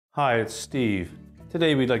Hi, it's Steve.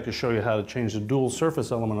 Today we'd like to show you how to change the dual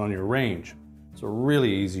surface element on your range. It's a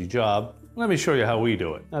really easy job. Let me show you how we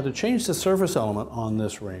do it. Now to change the surface element on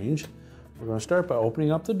this range, we're going to start by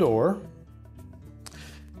opening up the door.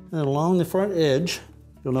 And along the front edge,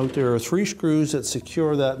 you'll note there are 3 screws that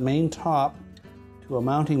secure that main top to a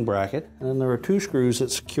mounting bracket, and then there are 2 screws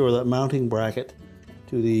that secure that mounting bracket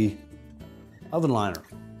to the oven liner.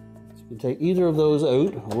 So you can take either of those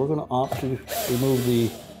out, and we're going to opt to remove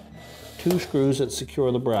the 2 screws that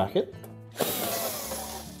secure the bracket.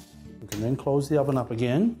 We can then close the oven up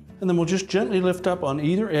again, and then we'll just gently lift up on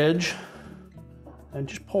either edge and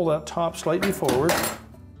just pull that top slightly forward.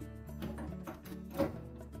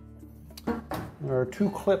 There are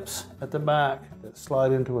 2 clips at the back that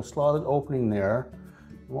slide into a slotted opening there.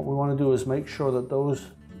 And what we want to do is make sure that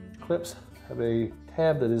those clips have a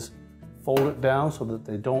tab that is folded down so that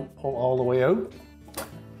they don't pull all the way out.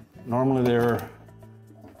 Normally they're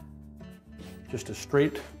just a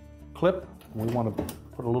straight clip, and we want to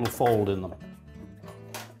put a little fold in them.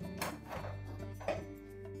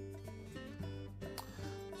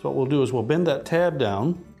 So what we'll do is we'll bend that tab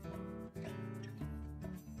down.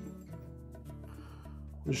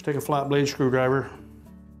 We'll just take a flat blade screwdriver,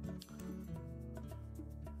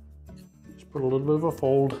 just put a little bit of a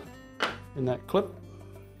fold in that clip.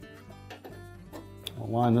 We'll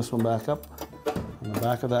line this one back up on the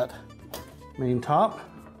back of that main top.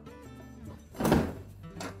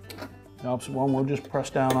 The opposite one, we'll just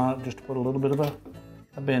press down on it just to put a little bit of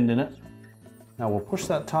a bend in it. Now we'll push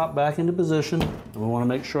that top back into position, and we want to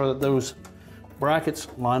make sure that those brackets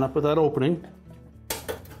line up with that opening.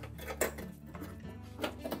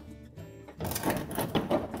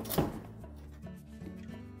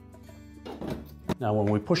 Now when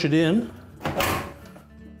we push it in,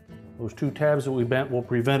 those 2 tabs that we bent will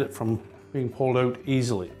prevent it from being pulled out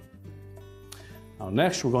easily. Now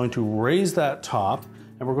next we're going to raise that top,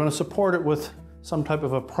 and we're going to support it with some type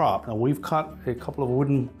of a prop. Now we've cut a couple of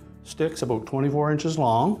wooden sticks about 24 inches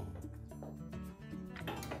long.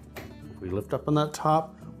 We lift up on that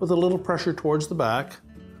top with a little pressure towards the back.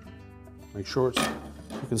 Make sure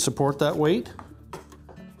you can support that weight.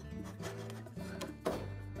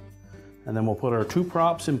 And then we'll put our 2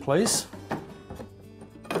 props in place.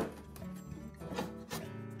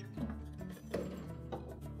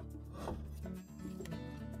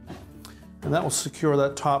 And that will secure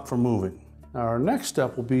that top from moving. Now our next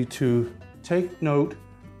step will be to take note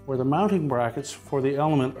where the mounting brackets for the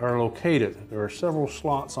element are located. There are several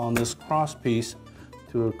slots on this cross piece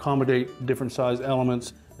to accommodate different size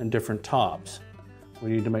elements and different tops. We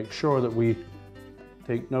need to make sure that we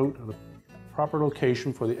take note of the proper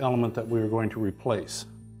location for the element that we are going to replace.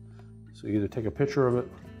 So either take a picture of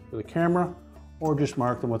it with a camera or just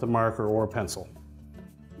mark them with a marker or a pencil.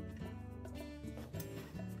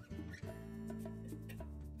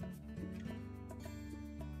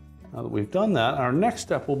 Now that we've done that, our next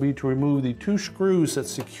step will be to remove the 2 screws that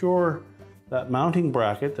secure that mounting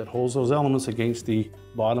bracket that holds those elements against the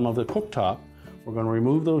bottom of the cooktop. We're going to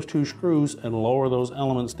remove those 2 screws and lower those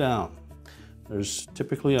elements down. There's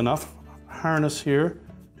typically enough harness here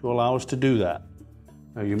to allow us to do that.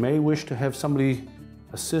 Now you may wish to have somebody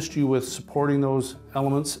assist you with supporting those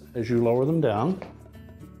elements as you lower them down.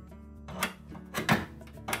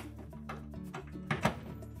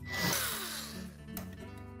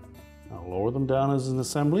 Lower them down as an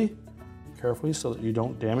assembly carefully so that you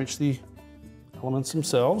don't damage the elements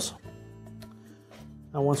themselves.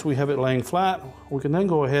 Now once we have it laying flat, we can then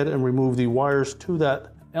go ahead and remove the wires to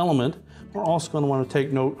that element. We're also going to want to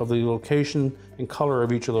take note of the location and color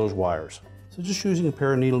of each of those wires. So just using a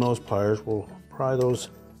pair of needle nose pliers, we'll pry those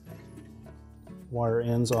wire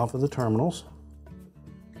ends off of the terminals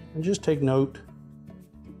and just take note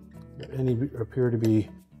if any appear to be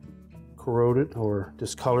corroded or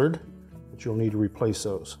discolored. You'll need to replace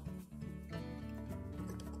those.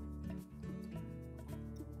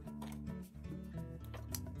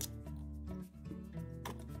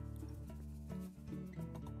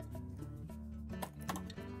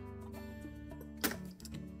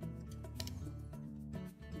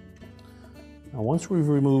 Now once we've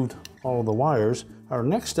removed all of the wires, our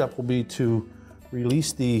next step will be to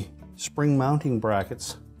release the spring mounting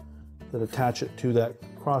brackets that attach it to that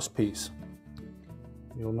cross piece.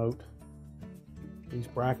 You'll note these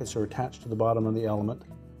brackets are attached to the bottom of the element.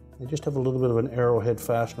 They just have a little bit of an arrowhead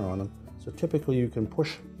fastener on them. So typically you can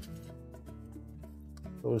push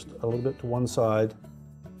those a little bit to one side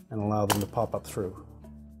and allow them to pop up through.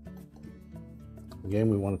 Again,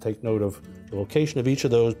 we want to take note of the location of each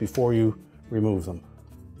of those before you remove them.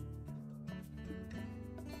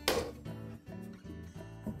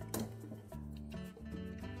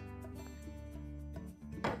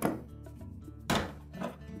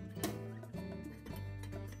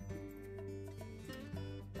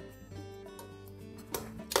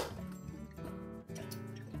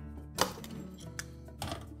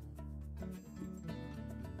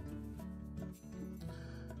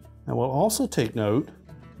 Now we'll also take note,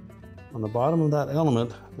 on the bottom of that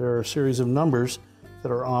element, there are a series of numbers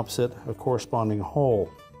that are opposite a corresponding hole.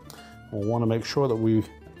 We'll want to make sure that when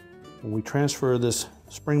we transfer this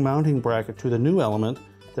spring mounting bracket to the new element,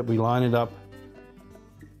 that we line it up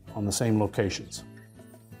on the same locations.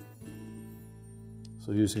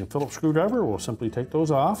 So using a Phillips screwdriver, we'll simply take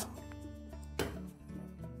those off.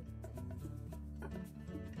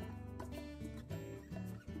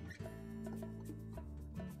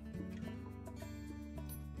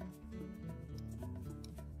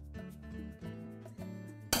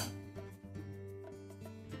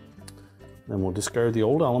 Then we'll discard the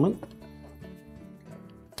old element.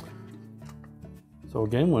 So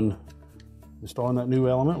again, when installing that new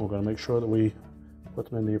element, we're going to make sure that we put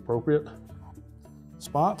them in the appropriate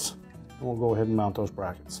spots, and we'll go ahead and mount those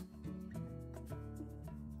brackets.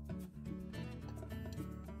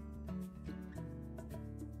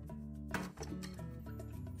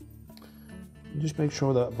 And just make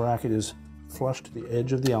sure that bracket is flush to the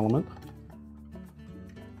edge of the element.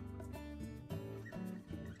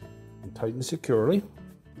 And tighten securely.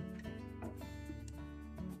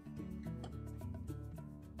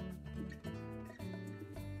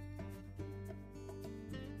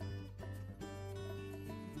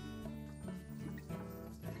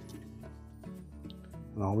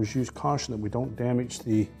 And always use caution that we don't damage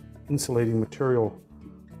the insulating material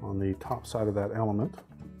on the top side of that element.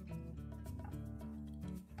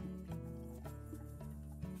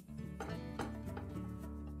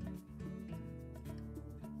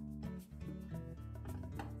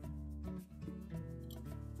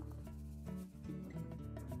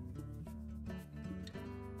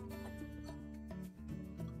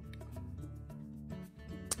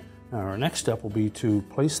 Now our next step will be to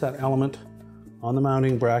place that element on the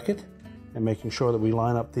mounting bracket and making sure that we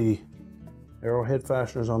line up the arrowhead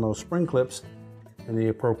fasteners on those spring clips in the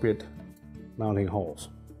appropriate mounting holes.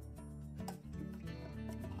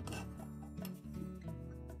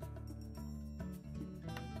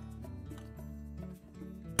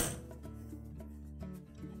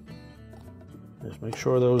 Just make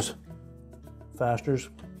sure those fasteners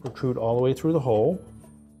protrude all the way through the hole.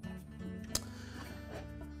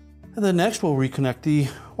 And then next we'll reconnect the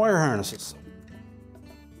wire harnesses.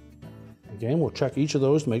 Again, we'll check each of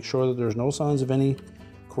those to make sure that there's no signs of any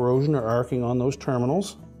corrosion or arcing on those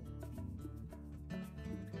terminals.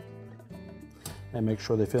 And make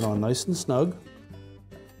sure they fit on nice and snug.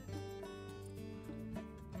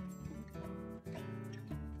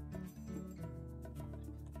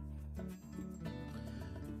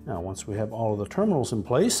 Now, once we have all of the terminals in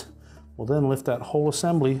place, we'll then lift that whole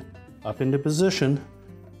assembly up into position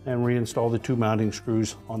and reinstall the two mounting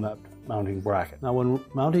screws on that mounting bracket. Now, when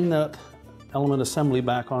mounting that element assembly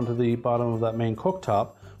back onto the bottom of that main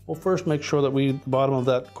cooktop, we'll first make sure that the bottom of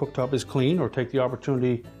that cooktop is clean, or take the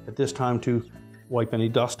opportunity at this time to wipe any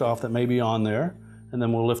dust off that may be on there, and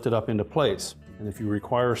then we'll lift it up into place. And if you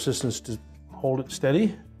require assistance to hold it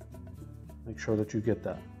steady, make sure that you get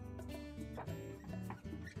that.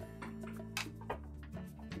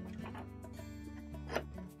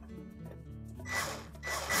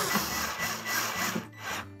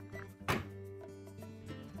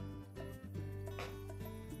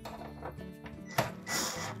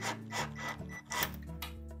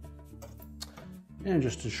 And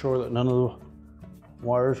just ensure that none of the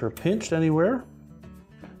wires are pinched anywhere.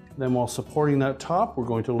 Then while supporting that top, we're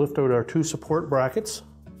going to lift out our two support brackets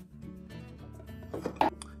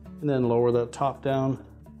and then lower that top down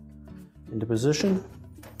into position.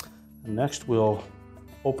 And next we'll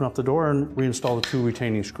open up the door and reinstall the two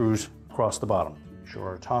retaining screws across the bottom. Make sure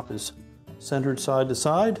our top is centered side to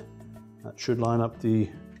side. That should line up the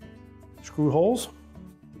screw holes.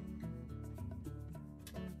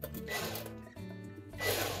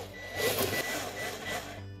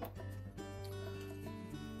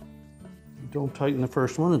 Don't tighten the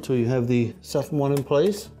first one until you have the second one in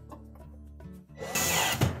place.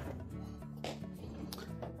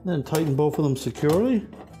 Then tighten both of them securely.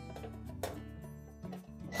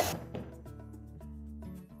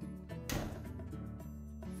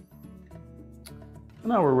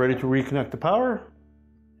 Now we're ready to reconnect the power,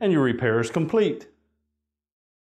 and your repair is complete.